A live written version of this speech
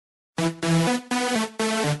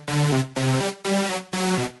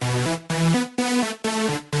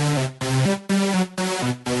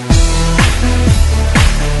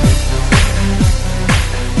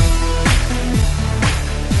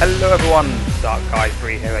Dark Guy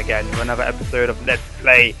 3 here again with another episode of Let's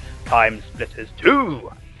Play Timesplitters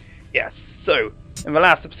 2! Yes, so, in the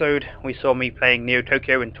last episode we saw me playing Neo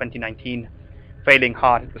Tokyo in 2019, failing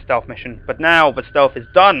hard at the stealth mission, but now the stealth is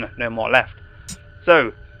done, no more left.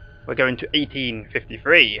 So, we're going to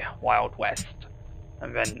 1853, Wild West,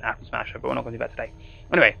 and then Apple Smasher, but we're not going to do that today.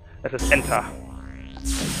 Anyway, let us enter,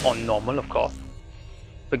 on normal of course.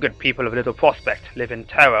 The good people of Little Prospect live in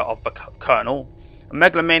terror of the Colonel, a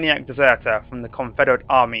megalomaniac deserter from the Confederate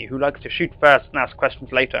Army who likes to shoot first and ask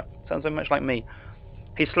questions later. Sounds so much like me.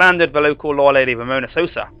 He slandered the local law lady Ramona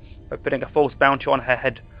Sosa by putting a false bounty on her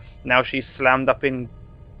head. Now she's slammed up in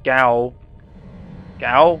Gao,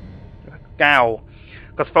 because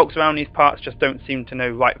folks around these parts just don't seem to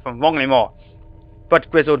know right from wrong anymore. But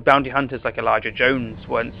grizzled bounty hunters like Elijah Jones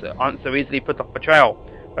aren't so easily put off the trail.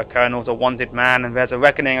 The Colonel's a wanted man and there's a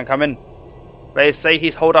reckoning a-coming. They say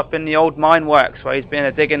he's holed up in the old mine works where he's been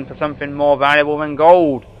a-digging for something more valuable than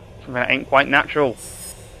gold. Something that ain't quite natural.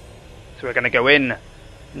 So we're going to go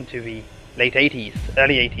into the late 80s,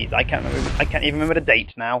 early 80s. I can't even remember the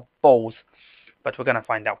date now. Balls. But we're going to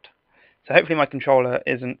find out. So hopefully my controller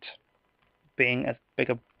isn't being as big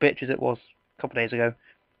a bitch as it was a couple of days ago.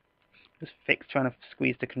 Just fixed trying to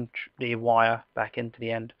squeeze the wire back into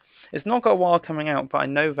the end. It's not got a wire coming out, but I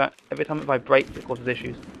know that every time it vibrates it causes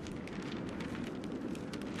issues.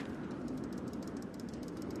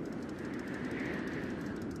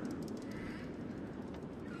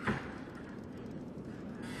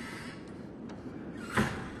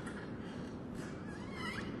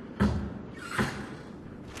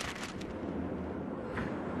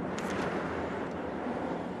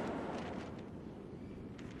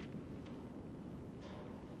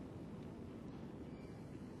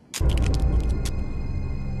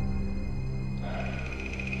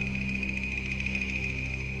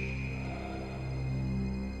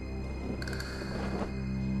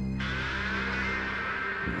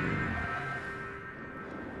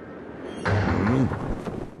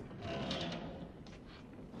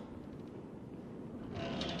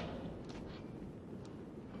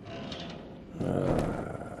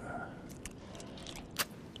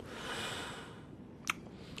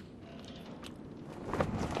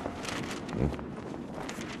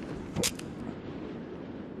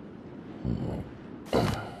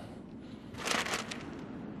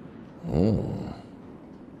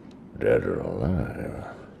 Dead or alive.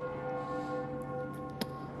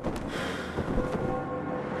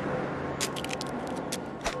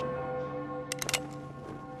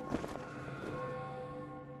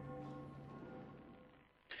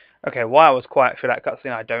 Okay, why I was quiet for that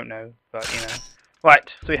cutscene, I don't know, but you know. Right,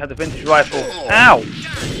 so we have the vintage rifle. Ow!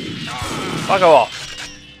 Bugger off.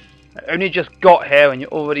 I only just got here and you're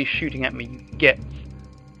already shooting at me, you git.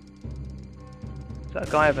 Is that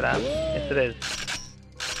a guy over there? Yes, it is.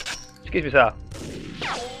 Excuse me, sir.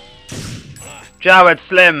 Jared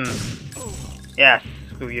Slim! Yes,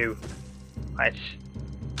 screw you. Right.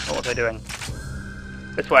 What was I doing?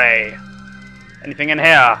 This way. Anything in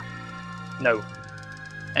here? No.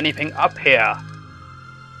 Anything up here?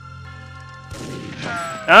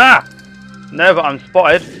 Ah! No, but I'm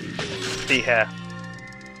spotted. See here.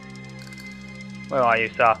 Where are you,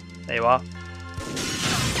 sir? There you are.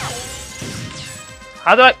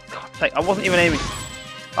 How did I... God's sake, I wasn't even aiming.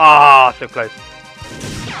 Ah, so close.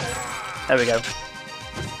 There we go.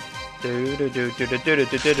 The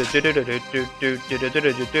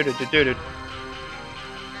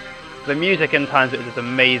music in Timesplitters is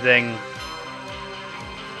amazing.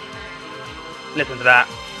 Listen to that.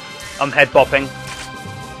 I'm head bopping.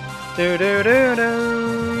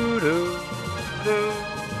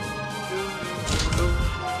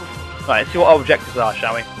 Right, let's see what our objectives are,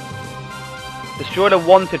 shall we? Destroy the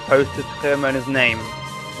wanted poster to clear Mona's name.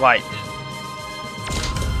 Right.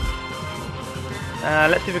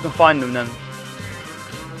 Let's see if we can find them then.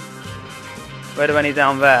 Where do any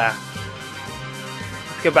down there?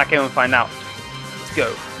 Let's go back here and find out. Let's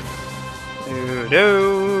go. Do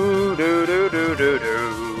do do do do do do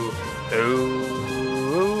do.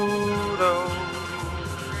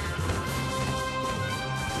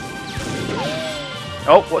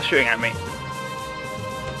 Oh, what's shooting at me?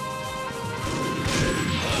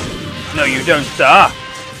 No, you don't, sir.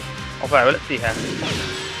 Oh, well, let's see here.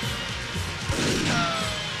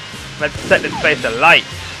 Let's set this place alight.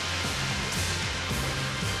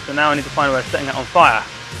 So now I need to find a way of setting it on fire.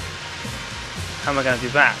 How am I going to do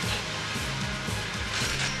that?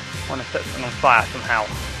 I want to set something on fire somehow.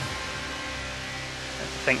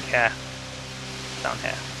 Let's think here. Down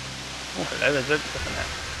here. Oh, hello, there's loads of stuff in there.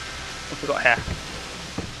 What's we got here?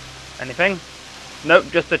 Anything? Nope,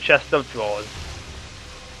 just a chest of drawers.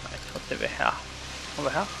 Nice, what's over here. Over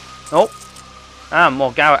here? Nope. Ah,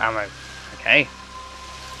 more Garrett ammo. Okay.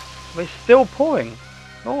 But it's still pouring.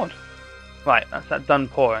 Lord. Right, that's that done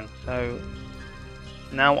pouring. So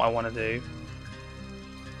now what I want to do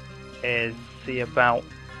is see about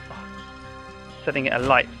setting it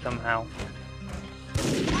alight somehow.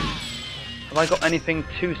 Have I got anything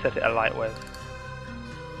to set it alight with?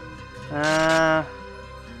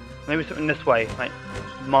 Maybe something this way, like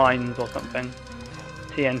mines or something.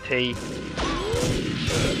 TNT.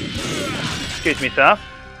 Excuse me, sir.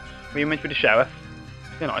 Were you meant to be the sheriff?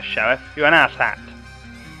 You're not a sheriff. You're an asshat.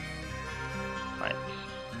 Right.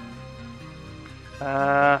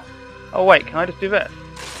 Oh wait, can I just do this?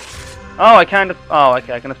 Oh, I can just. Oh,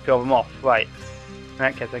 okay. I can just peel them off. Right. In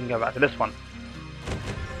that case, I can go back to this one.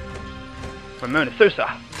 Ramona Sosa.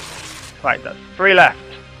 Right, that's 3 left.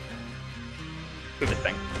 Do this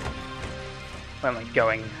thing. Where am I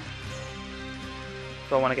going?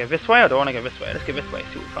 Do I want to go this way or do I want to go this way? Let's go this way,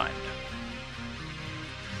 see what we find.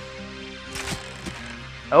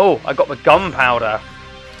 Oh, I got the gunpowder.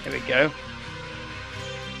 Here we go.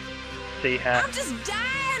 See here. I'm just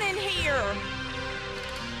dying in here.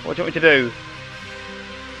 What do you want me to do?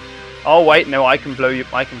 Oh wait, no, I can blow you.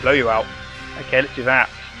 I can blow you out. Okay, let's do that.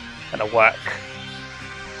 That'll work.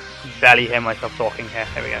 Barely hear myself talking here.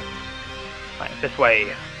 Here we go. Right, this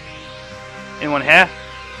way. Anyone here?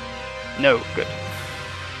 No, good.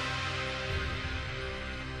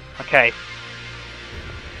 Okay.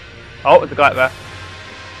 Oh, there's a guy up there.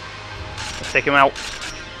 Let's take him out.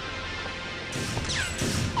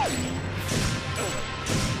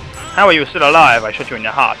 How are you still alive? I shot you in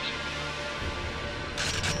your heart.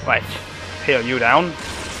 Right. Peel you down.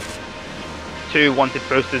 2 wanted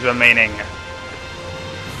posters remaining.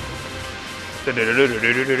 The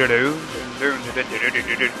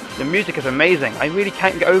music is amazing. I really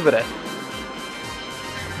can't get over this.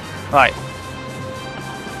 Right.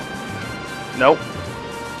 Nope.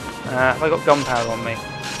 Have I got gunpowder on me?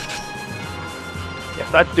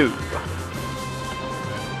 Yes, I do.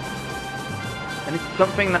 I need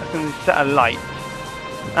something that's going to set a light.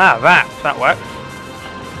 Ah, that works.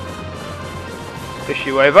 Push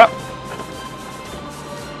you over.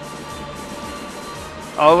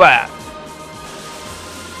 Alright.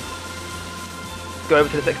 Go over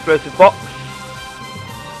to this explosive box.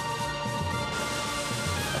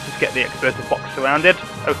 Let's just get the explosive box surrounded.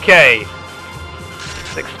 Okay.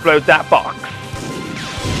 Let's explode that box.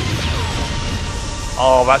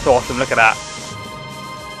 Oh, that's awesome. Look at that.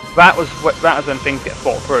 That was when things get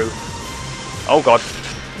thought through. Oh god.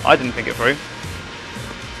 I didn't think it through.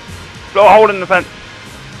 Blow a hole in the fence.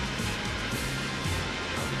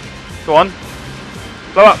 Go on.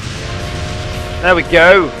 Blow up. There we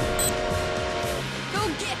go. Go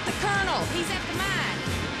get the colonel. He's at the mine.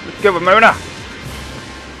 Let's go, Ramona.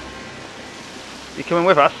 You coming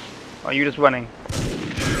with us? Or are you just running?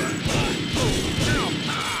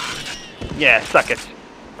 Yeah, suck it.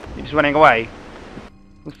 You're just running away.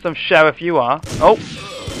 With some sheriff you are. Oh.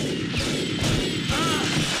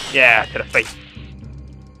 Yeah, to the face.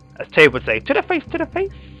 As Tabe would say, to the face, to the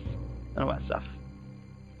face. And all that stuff.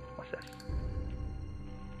 What's this?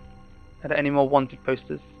 Are there any more wanted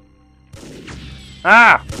posters?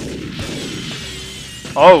 Ah!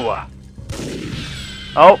 Oh!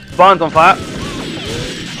 Oh, barn's on fire.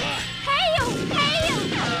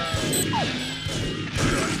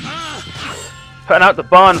 Putting out the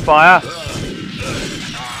barn fire.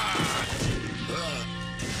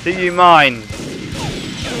 Do you mind?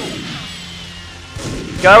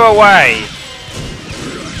 Go away!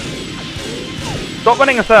 Stop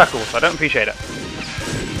running in circles, I don't appreciate it.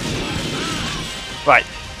 Right,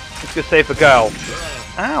 let's go save the girl.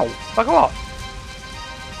 Ow, fuck off.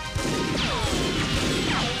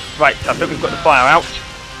 Right, I think we've got the fire out.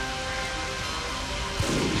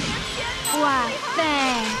 Why,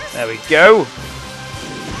 thanks. There we go.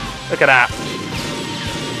 Look at that.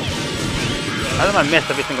 How did I miss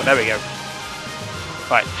every single... There we go.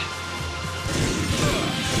 Right.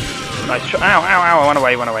 Nice shot. Ow, ow, ow. Run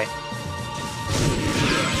away, run away.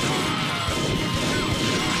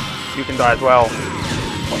 You can die as well.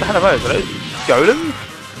 What the hell are those? Are those golems?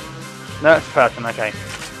 No, it's a person. Okay.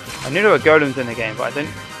 I knew there were golems in the game, but I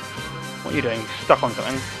didn't... What are you doing? Stuck on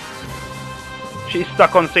something. She's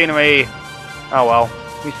stuck on scenery. Oh well.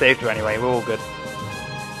 We saved her anyway. We're all good.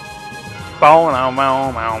 What's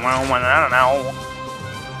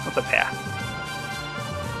up here?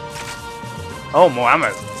 Oh, more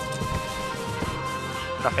ammo.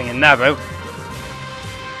 Nothing in there though.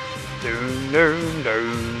 Doom, doom,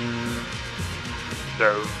 doom.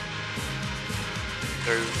 Doom.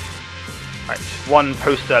 Doom. Right, 1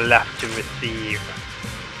 poster left to receive.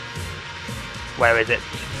 Where is it?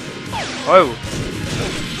 Whoa!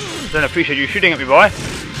 Don't appreciate you shooting at me, boy.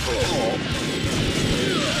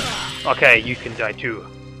 Okay, you can die too.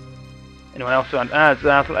 Anyone else around? There's the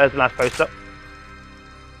last poster.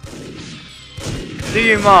 Do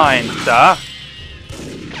you mind, sir?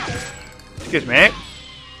 Excuse me.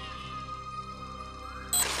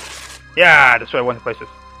 Yeah, destroy one of the posters.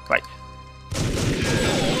 Right.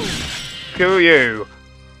 Screw you.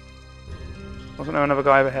 Wasn't there another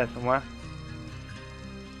guy over here somewhere?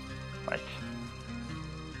 Right.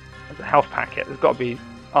 There's a health packet. There's got to be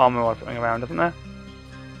armor or something around, isn't there?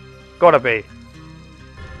 Gotta be.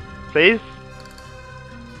 Please?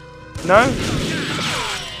 No?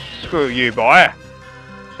 Screw you, boy.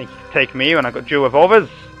 Think you can take me when I've got dual revolvers?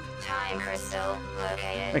 Time crystal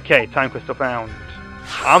located. Okay, time crystal found.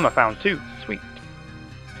 Armor found too. Sweet.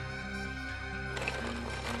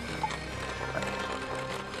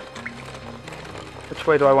 Which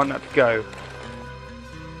way do I want that to go?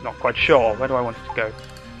 Not quite sure. Where do I want it to go?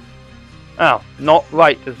 Oh, not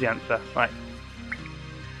right is the answer. Right.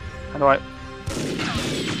 How do I...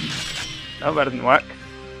 No, that doesn't work.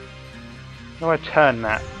 How do I turn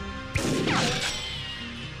that?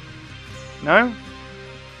 No?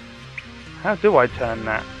 How do I turn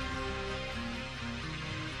that?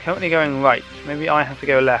 Currently going right. Maybe I have to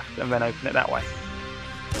go left and then open it that way.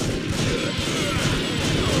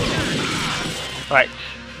 Right.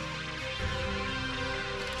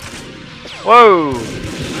 Whoa!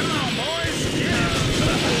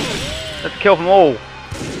 Let's kill them all.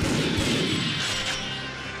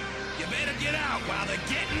 You better get out while the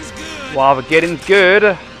getting's good. While the getting's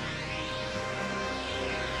good.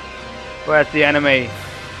 Where's the enemy?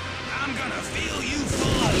 I'm gonna feel you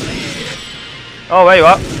fall. Oh, there you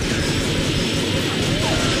are.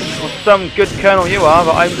 Well, some good colonel you are,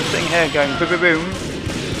 but I'm just sitting here going boom, boom, boom.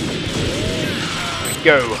 There we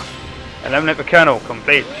go. Eliminate the colonel,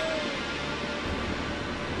 complete.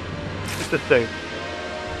 What's this do?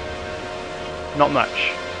 Not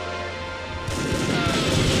much.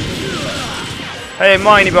 Hey,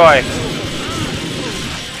 miney boy.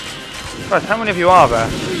 Christ, how many of you are there?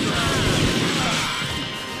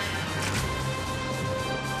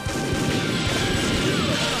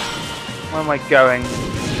 Where am I going?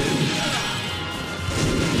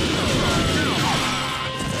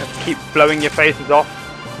 Let's keep blowing your faces off.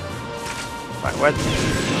 Right, where's...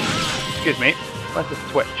 Excuse me. Where's the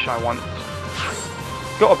switch I want?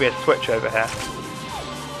 There's got to be a switch over here.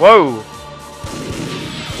 Whoa!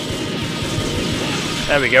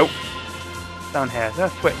 There we go. Down here.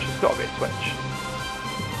 There's a switch. There's got to be a switch.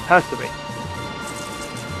 Has to be.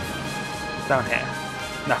 Down here.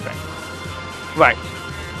 Nothing. Right.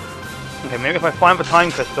 Okay, maybe if I find the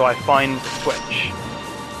time crystal, I find the switch.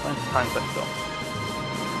 Where's the time crystal?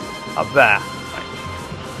 Up there. Right.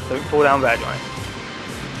 Don't fall down there, Johnny.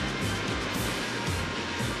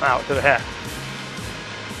 Wow, it's over here.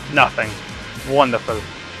 Nothing. Wonderful.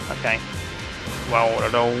 Okay. Well,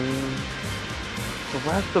 so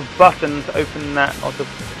where's the button to open that, or to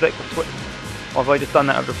flick the switch? Or have I just done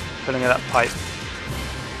that after filling of that pipe?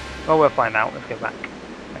 Well, we'll find out. Let's go back.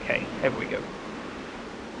 Okay, here we go.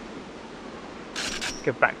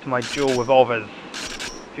 Go back to my dual revolvers.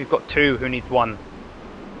 If you've got two, who needs one?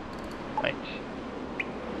 Right.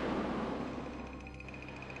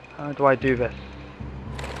 How do I do this?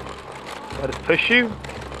 Do I just push you?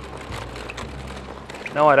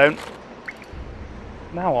 No, I don't.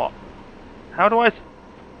 Now what? How do I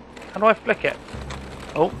flick it?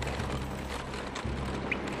 Oh.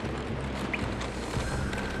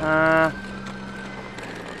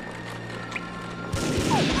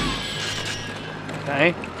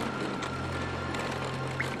 Okay.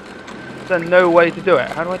 Is there no way to do it?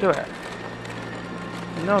 How do I do it?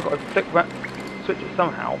 No, I've got to flick that switch it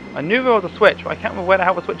somehow. I knew there was a switch, but I can't remember where the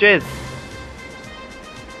hell the switch is.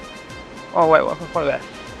 Oh wait, what if I follow this?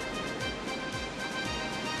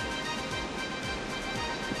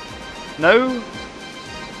 No?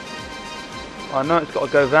 Oh, I know it's got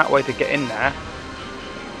to go that way to get in there.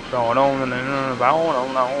 Oh no no no no no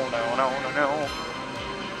no no no no.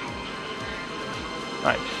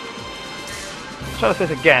 Right. Let's try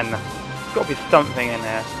this again. There's got to be something in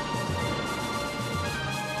there.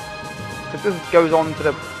 Because this goes on to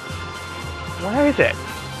the... Where is it?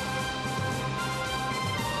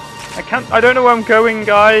 I don't know where I'm going,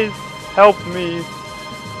 guys. Help me.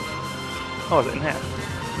 Oh, is it in here?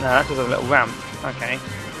 No, that's just a little ramp. Okay.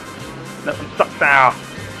 No, I'm stuck there. I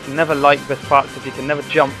never like this part because you can never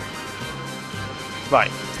jump.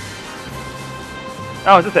 Right.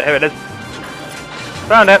 Oh, is this it? Here it is.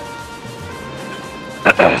 Found it.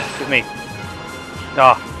 Excuse me.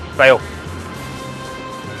 Ah, fail.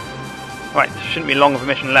 Right, there shouldn't be long of a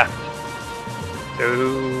mission left.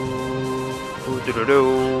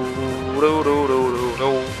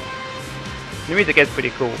 The music is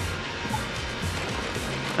pretty cool.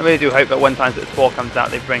 I really do hope that when Timesplitters 4 comes out,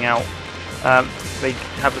 they bring out, they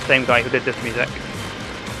have the same guy who did this music.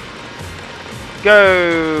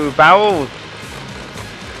 Go, barrels!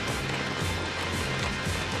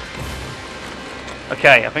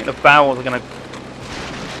 Okay, I think the barrels are gonna...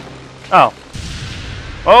 Oh!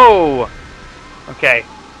 Oh! Okay.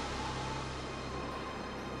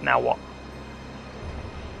 Now what?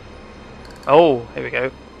 Oh, here we go.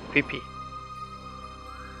 PP.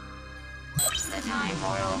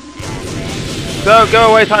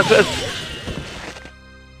 Go away, Timesplitters!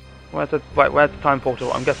 Where's the time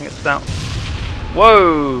portal? I'm guessing it's down.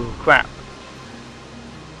 Whoa! Crap.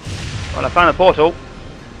 Well, I found a portal.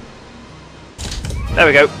 There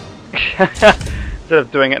we go. Instead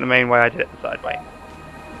of doing it the main way, I did it the side way.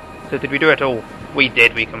 So did we do it all? We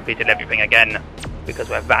did. We completed everything again. Because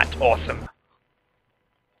we're that awesome.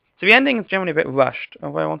 So the ending is generally a bit rushed.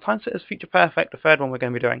 Although on Timesplitters Future Perfect, the third one we're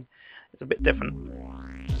going to be doing, it's a bit different.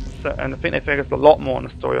 So, and I think they focused a lot more on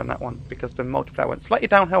the story on that one. Because the multiplayer went slightly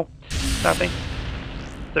downhill, sadly.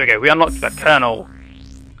 There we go. We unlocked the Colonel.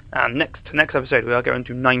 And next episode we are going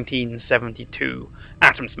to 1972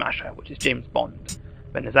 Atom Smasher, which is James Bond.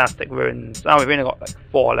 Then there's Aztec Ruins. Oh, we've only got like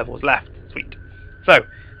 4 levels left. Sweet. So,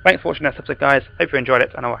 thanks for watching this episode, guys. Hope you enjoyed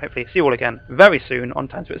it, and I will hopefully see you all again very soon on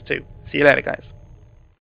Timesplitters 2. See you later, guys.